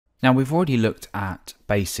Now we've already looked at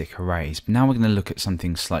basic arrays, but now we're going to look at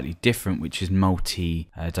something slightly different, which is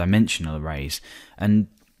multi-dimensional arrays. And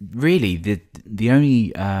really, the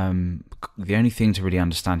only thing to really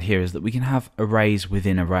understand here is that we can have arrays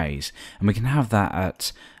within arrays, and we can have that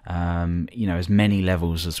at as many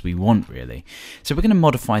levels as we want, really. So we're going to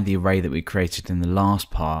modify the array that we created in the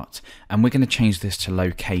last part, and we're going to change this to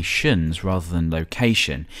locations rather than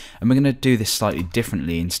location. And we're going to do this slightly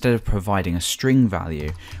differently. Instead of providing a string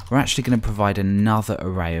value, we're actually going to provide another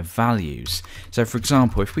array of values. So for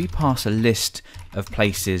example, if we pass a list of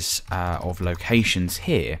places of locations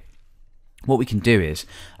here, what we can do is,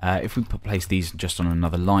 if we place these just on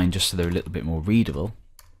another line, just so they're a little bit more readable,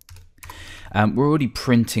 we're already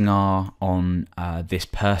printing on this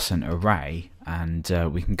person array, and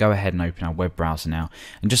we can go ahead and open our web browser now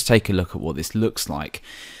and just take a look at what this looks like.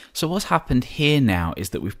 So what's happened here now is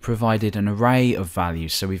that we've provided an array of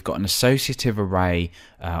values. So we've got an associative array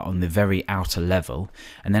on the very outer level,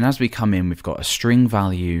 and then as we come in, we've got a string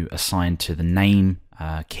value assigned to the name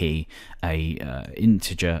key, a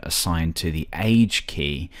integer assigned to the age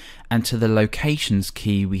key, and to the locations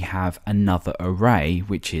key we have another array,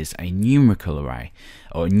 which is a numerical array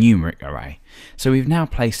or a numeric array. So we've now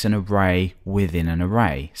placed an array within an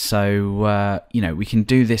array. So we can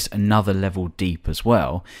do this another level deep as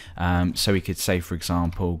well. So we could say, for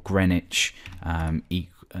example, Greenwich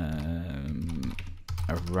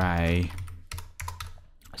array.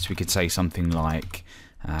 So we could say something like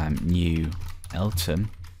New Eltham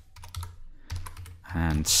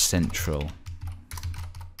and Central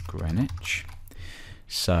Greenwich.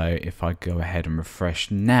 So if I go ahead and refresh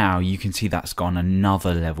now, you can see that's gone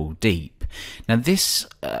another level deep. Now this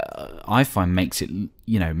I find makes it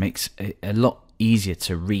a lot easier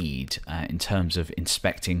to read in terms of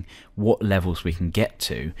inspecting what levels we can get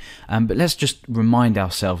to, but let's just remind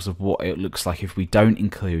ourselves of what it looks like if we don't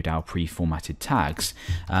include our pre-formatted tags,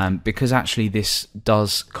 because actually this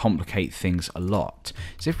does complicate things a lot.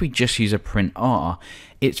 So if we just use a print R,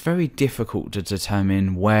 it's very difficult to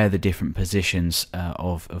determine where the different positions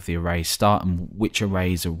of the arrays start and which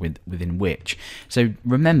arrays are within which. So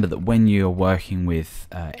remember that when you're working with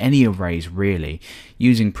any arrays really,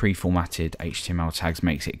 using pre-formatted HTML tags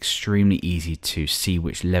makes it extremely easy to see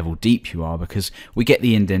which level deep you are, because we get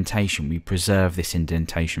the indentation, we preserve this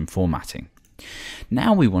indentation formatting.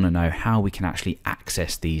 Now we want to know how we can actually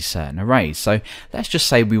access these certain arrays. So let's just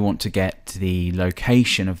say we want to get the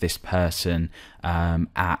location of this person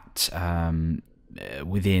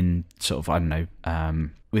within sort of, I don't know,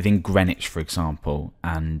 within Greenwich, for example,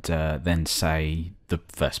 and then say the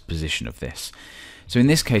first position of this. So in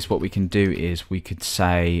this case, what we can do is we could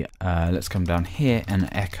say, let's come down here and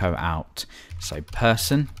echo out, so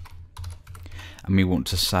person, and we want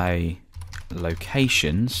to say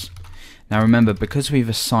locations. Now remember, because we've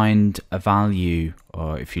assigned a value,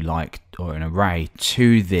 or if you like, or an array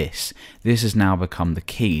to this has now become the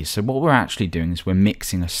key. So what we're actually doing is we're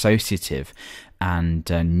mixing associative and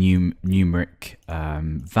numeric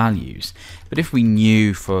values. But if we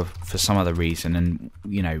knew for some other reason, and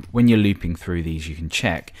when you're looping through these you can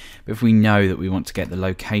check, but if we know that we want to get the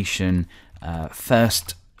location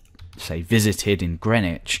first, say visited in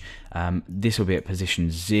Greenwich, this will be at position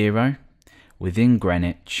 0 within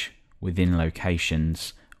Greenwich, within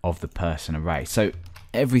locations of the person array. So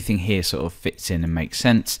everything here sort of fits in and makes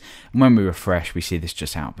sense, and when we refresh we see this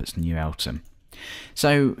just outputs New Eltham.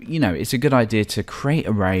 So it's a good idea to create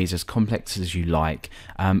arrays as complex as you like.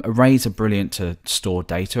 Arrays are brilliant to store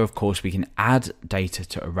data. Of course we can add data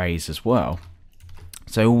to arrays as well.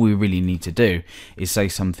 So all we really need to do is say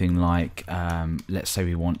something like, let's say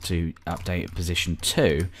we want to update at position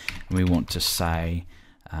 2, and we want to say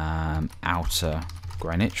outer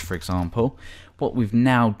Greenwich, for example. What we've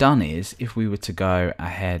now done is, if we were to go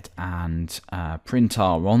ahead and print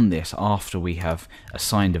R on this after we have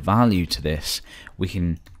assigned a value to this, we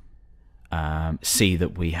can see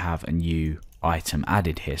that we have a new item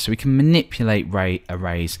added here. So we can manipulate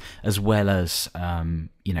arrays as well as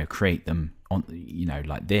create them on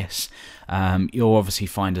like this. You'll obviously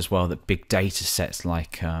find as well that big data sets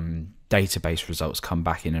like database results come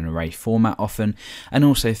back in an array format often, and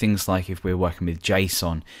also things like if we're working with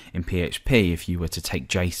JSON in PHP, if you were to take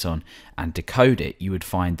JSON and decode it, you would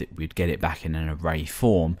find that we'd get it back in an array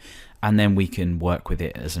form, and then we can work with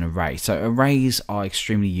it as an array. So arrays are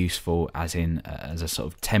extremely useful as a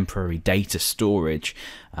sort of temporary data storage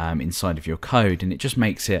inside of your code, and it just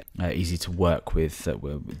makes it easy to work with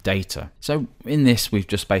data. So in this, we've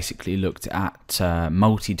just basically looked at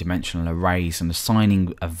multi-dimensional arrays and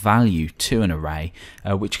assigning a value to an array,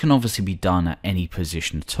 which can obviously be done at any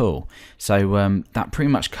position at all. So that pretty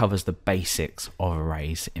much covers the basics of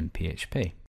arrays in PHP.